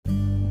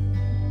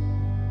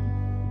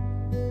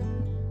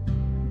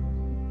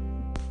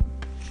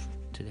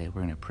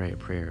we're going to pray a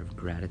prayer of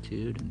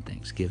gratitude and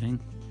thanksgiving.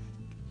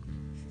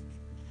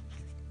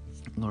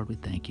 Lord, we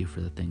thank you for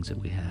the things that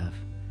we have.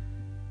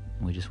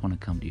 And we just want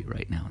to come to you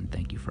right now and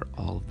thank you for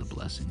all of the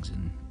blessings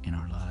in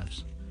our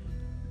lives.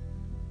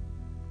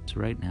 So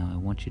right now, I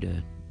want you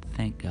to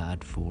thank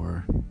God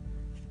for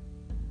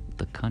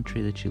the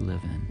country that you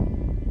live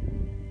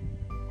in.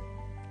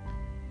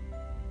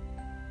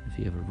 If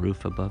you have a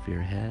roof above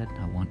your head,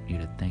 I want you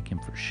to thank Him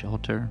for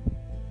shelter.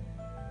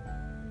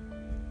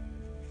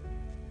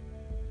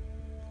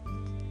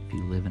 If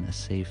you live in a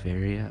safe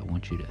area, I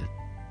want you to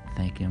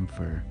thank Him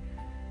for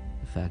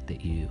the fact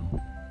that you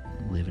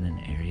live in an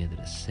area that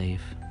is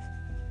safe.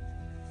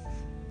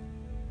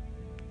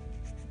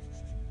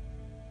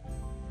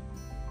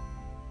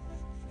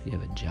 If you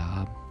have a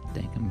job,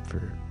 thank Him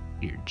for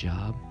your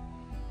job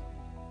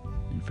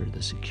and for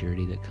the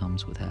security that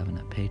comes with having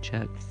a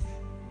paycheck.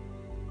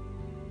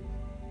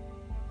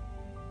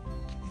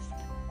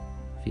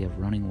 If you have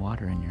running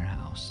water in your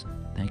house,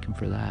 thank Him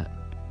for that.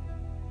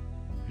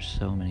 There's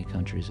so many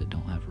countries that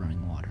don't have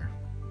running water.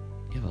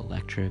 You have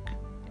electric,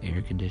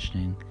 air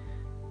conditioning,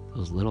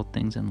 those little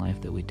things in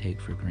life that we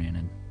take for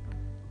granted.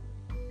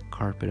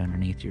 Carpet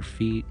underneath your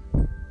feet.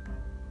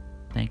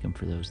 Thank Him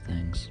for those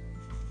things.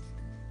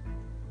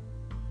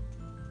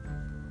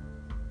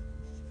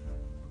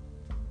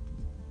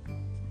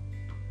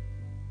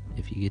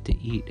 If you get to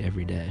eat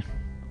every day,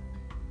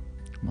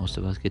 most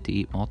of us get to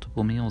eat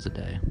multiple meals a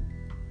day.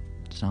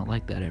 It's not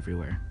like that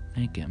everywhere.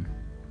 Thank Him.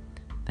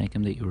 Thank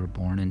Him that you were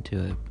born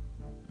into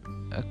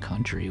a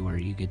country where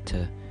you get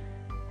to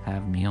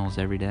have meals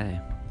every day.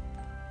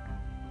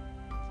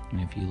 And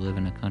if you live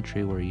in a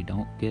country where you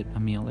don't get a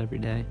meal every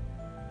day,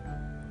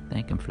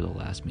 thank Him for the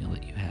last meal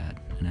that you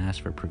had and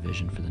ask for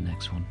provision for the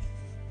next one.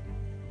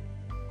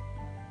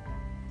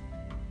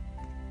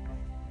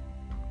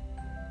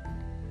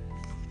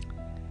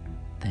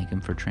 Thank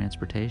Him for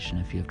transportation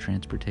if you have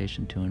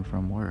transportation to and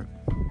from work.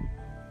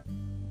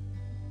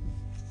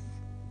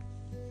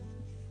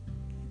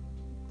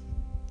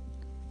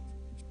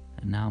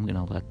 And now I'm going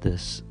to let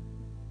this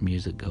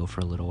music go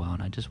for a little while,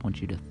 and I just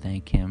want you to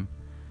thank Him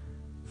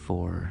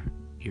for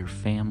your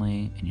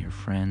family and your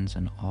friends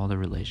and all the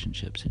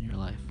relationships in your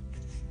life.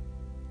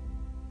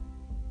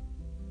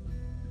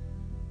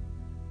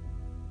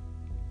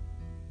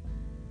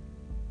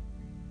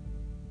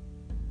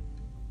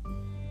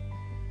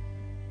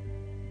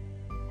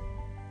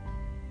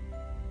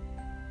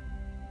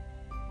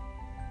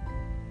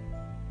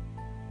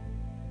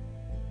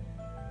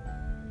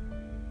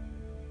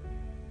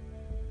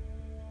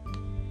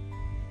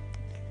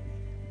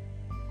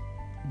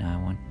 Now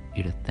I want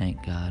you to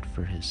thank God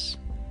for His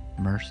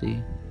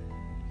mercy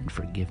and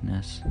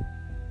forgiveness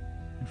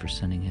and for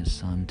sending His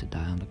Son to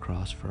die on the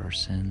cross for our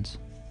sins.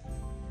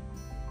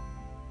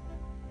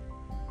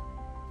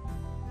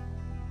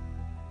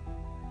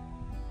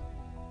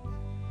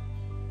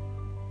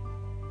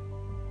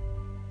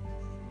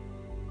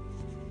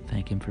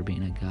 Thank Him for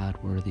being a God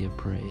worthy of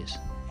praise.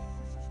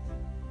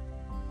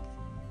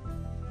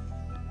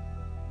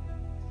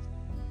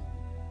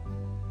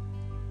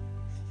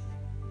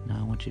 Now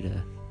I want you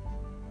to,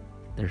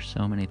 there's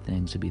so many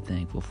things to be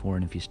thankful for,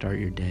 and if you start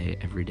your day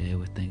every day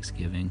with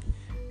Thanksgiving,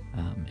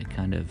 it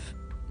kind of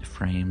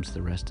frames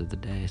the rest of the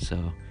day.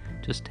 So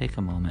just take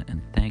a moment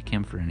and thank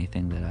Him for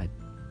anything that I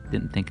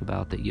didn't think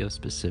about that you have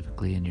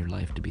specifically in your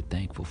life to be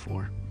thankful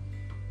for.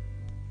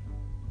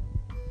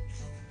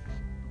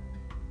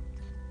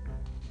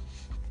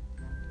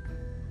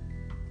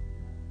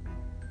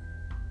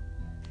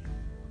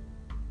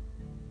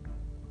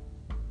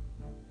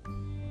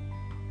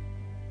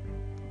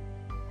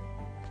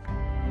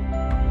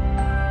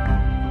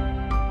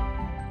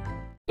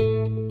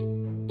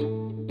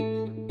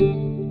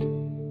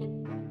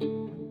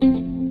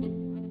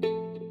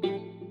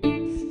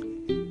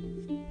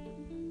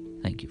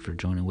 Thank you for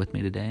joining with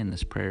me today in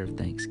this prayer of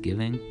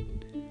thanksgiving.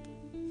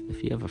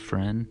 If you have a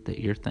friend that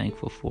you're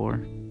thankful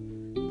for,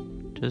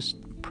 just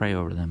pray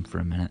over them for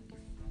a minute.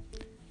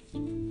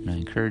 And I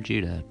encourage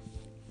you to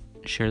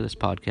share this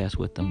podcast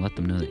with them. Let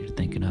them know that you're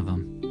thinking of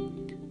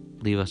them.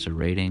 Leave us a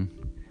rating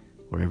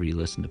wherever you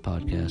listen to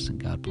podcasts,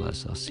 and God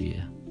bless. I'll see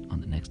you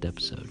on the next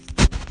episode.